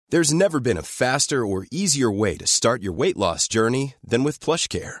There's never been a faster or easier way to start your weight loss journey than with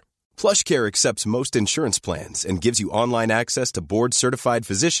PlushCare. PlushCare accepts most insurance plans and gives you online access to board-certified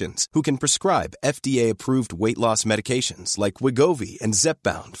physicians who can prescribe FDA-approved weight loss medications like Wegovy and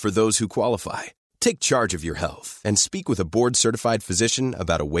Zepbound for those who qualify. Take charge of your health and speak with a board-certified physician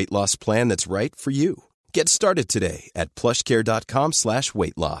about a weight loss plan that's right for you. Get started today at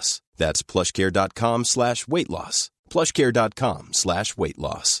plushcare.com/weight loss. That's plushcare.com/weight loss. plushcare.com/weight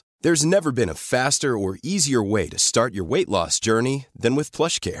loss. There's never been a faster or easier way to start your weight loss journey than with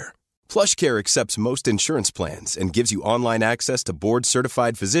PlushCare. PlushCare accepts most insurance plans and gives you online access to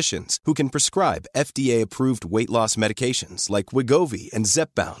board-certified physicians who can prescribe FDA-approved weight loss medications like Wegovy and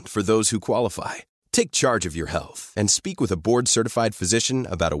Zepbound for those who qualify. Take charge of your health and speak with a board-certified physician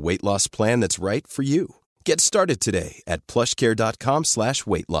about a weight loss plan that's right for you. Get started today at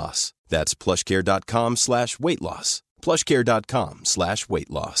plushcare.com/weight loss. That's plushcare.com/weight loss. plushcare.com/weight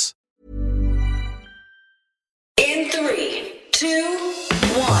loss. In 3, 2,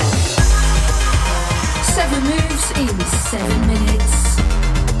 1. 7 moves in 7 minutes.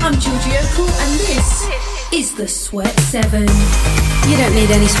 I'm Georgie Okell and this is the Sweat 7. You don't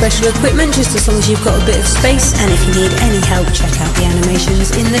need any special equipment, just as long as you've got a bit of space, and if you need any help, check out the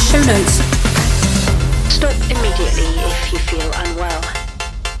animations in the show notes. Stop immediately if you feel unwell.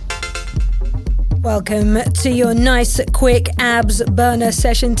 Welcome to your nice, quick abs burner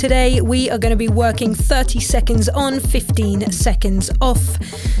session. Today we are going to be working 30 seconds on, 15 seconds off,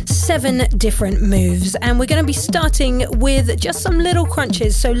 7 different moves. And we're going to be starting with just some little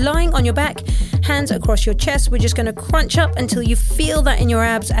crunches. So lying on your back, hands across your chest, we're just going to crunch up until you feel that in your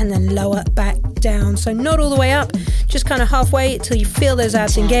abs and then lower back down. So not all the way up, just kind of halfway till you feel those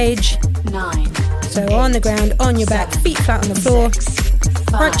abs 10, engage. 9. So on the ground, on your back, feet flat on the floor.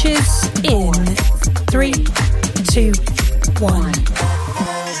 Crunches in 3, 2, 1.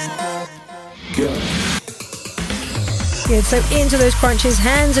 Good, so into those crunches,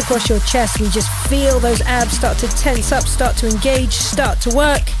 hands across your chest. We just feel those abs start to tense up, start to engage, start to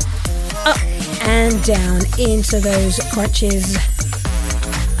work. Up and down into those crunches.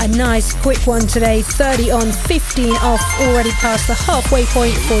 A nice quick one today, 30 on, 15 off, already past the halfway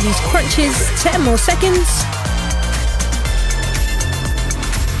point for these crunches. 10 more seconds.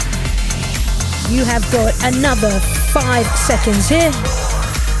 You have got another 5 seconds here.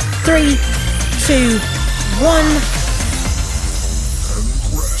 3, 2, 1.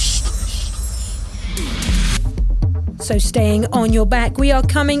 So staying on your back, we are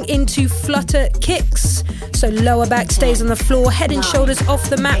coming into flutter kicks. So lower back stays on the floor, head and shoulders off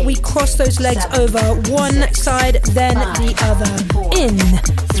the mat. We cross those legs over one side, then the other. In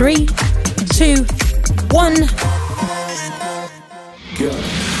 3, 2, 1.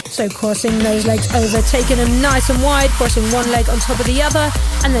 So crossing those legs over, taking them nice and wide, crossing one leg on top of the other,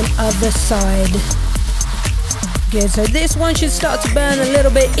 and then other side. Good, so this one should start to burn a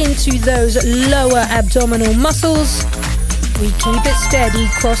little bit into those lower abdominal muscles. We keep it steady,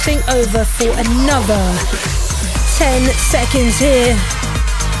 crossing over for another 10 seconds here.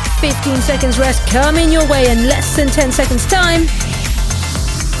 15 seconds rest coming your way in less than 10 seconds time.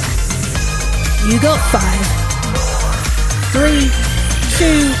 You got 5, 3,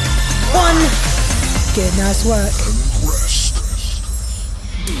 2, 1. Good, nice work.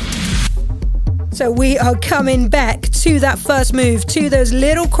 So we are coming back to that first move, to those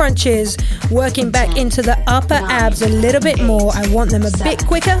little crunches, working back into the upper abs a little bit more. I want them a bit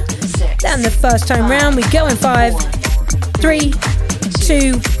quicker than the first time round. We go in 5, 3,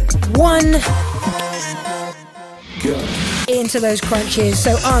 2, 1. Into those crunches.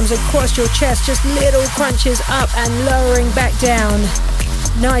 So arms across your chest, just little crunches up and lowering back down.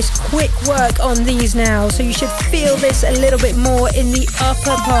 Nice quick work on these now. So you should feel this a little bit more in the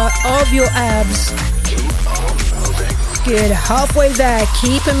upper part of your abs. Good, halfway there.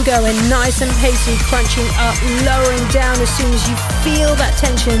 Keep them going nice and pacey, crunching up, lowering down as soon as you feel that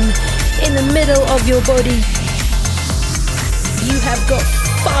tension in the middle of your body. You have got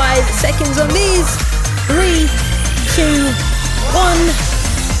 5 seconds on these. 3, 2, 1.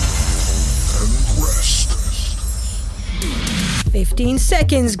 15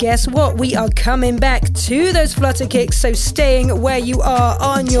 seconds. Guess what? We are coming back to those flutter kicks. So staying where you are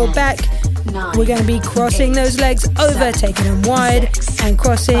on your back. We're going to be crossing those legs over, taking them wide and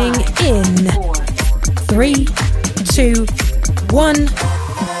crossing in. 3, 2, 1.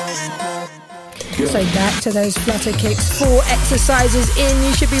 So back to those flutter kicks. 4 exercises in.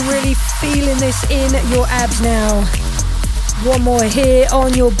 You should be really feeling this in your abs now. One more here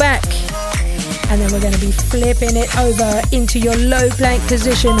on your back. And then we're going to be flipping it over into your low plank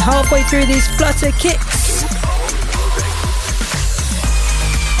position halfway through these flutter kicks.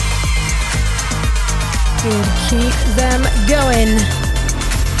 Good, keep them going.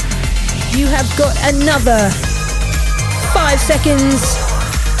 You have got another 5 seconds.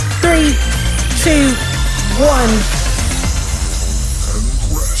 3, 2, 1.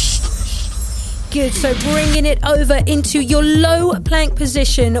 Good, so bringing it over into your low plank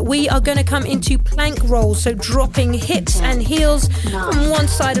position. We are going to come into plank roll, so dropping hips and heels from one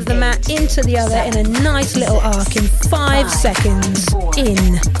side of the mat into the other in a nice little arc in 5 seconds.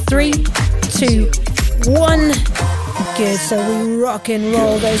 In 3, 2, 1. Good, so we rock and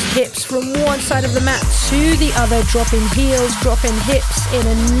roll those hips from one side of the mat to the other, dropping heels, dropping hips in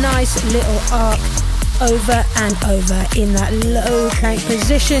a nice little arc. Over and over in that low plank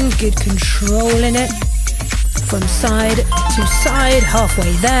position. Good control in it. From side to side,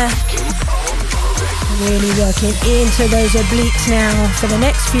 halfway there. Really working into those obliques now. For the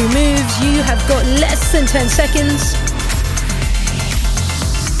next few moves, you have got less than 10 seconds.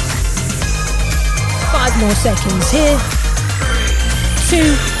 5 more seconds here.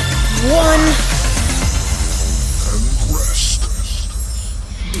 2, 1.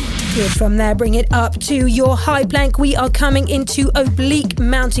 Good, from there bring it up to your high plank. We are coming into oblique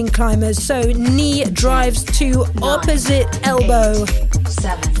mountain climbers, so knee drives to opposite elbow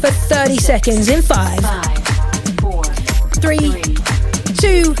for 30 seconds in 5, 3,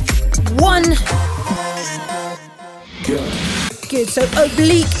 2, 1. Good, so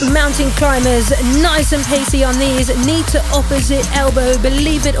oblique mountain climbers, nice and pacey on these, knee to opposite elbow.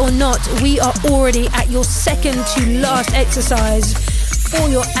 Believe it or not, we are already at your second to last exercise for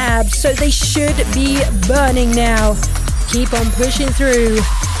your abs, so they should be burning now. Keep on pushing through,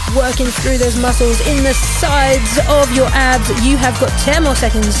 working through those muscles in the sides of your abs. You have got 10 more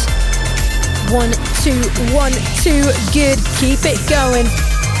seconds. 1, 2, 1, 2. Good, keep it going.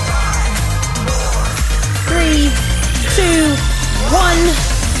 3, 2, 1.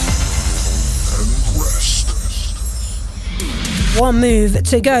 One move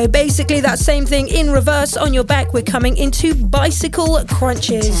to go. Basically that same thing in reverse on your back. We're coming into bicycle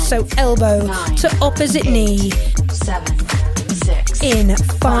crunches. So elbow to opposite knee. 7, 6. In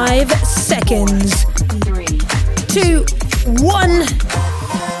 5 seconds. 3, 2, 1.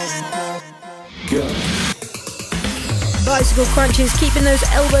 Go. Bicycle crunches, keeping those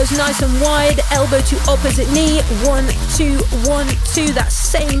elbows nice and wide. Elbow to opposite knee. 1, 2, 1, 2. That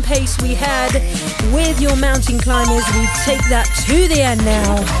same pace we had with your mountain climbers. We take that to the end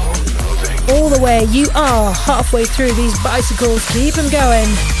now. All the way. You are halfway through these bicycles. Keep them going.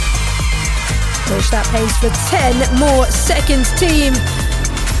 Push that pace for 10 more seconds, team.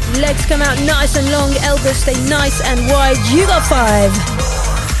 Legs come out nice and long. Elbows stay nice and wide. You got 5,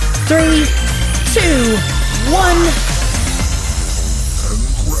 3, 2, 1.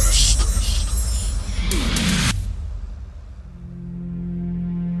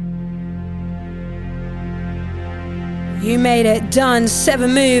 You made it, done.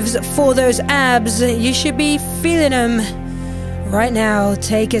 7 moves for those abs. You should be feeling them right now.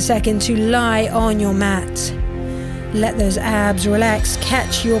 Take a second to lie on your mat. Let those abs relax,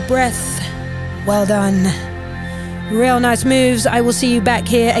 catch your breath. Well done. Real nice moves. I will see you back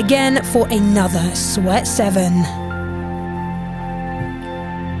here again for another Sweat 7.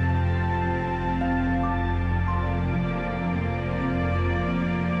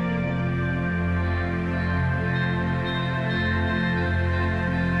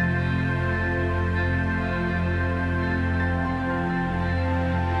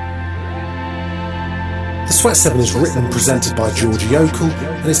 The Sweat 7 is written and presented by Georgie Okell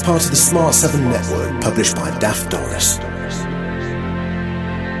and is part of the Smart 7 network published by Daft Doris.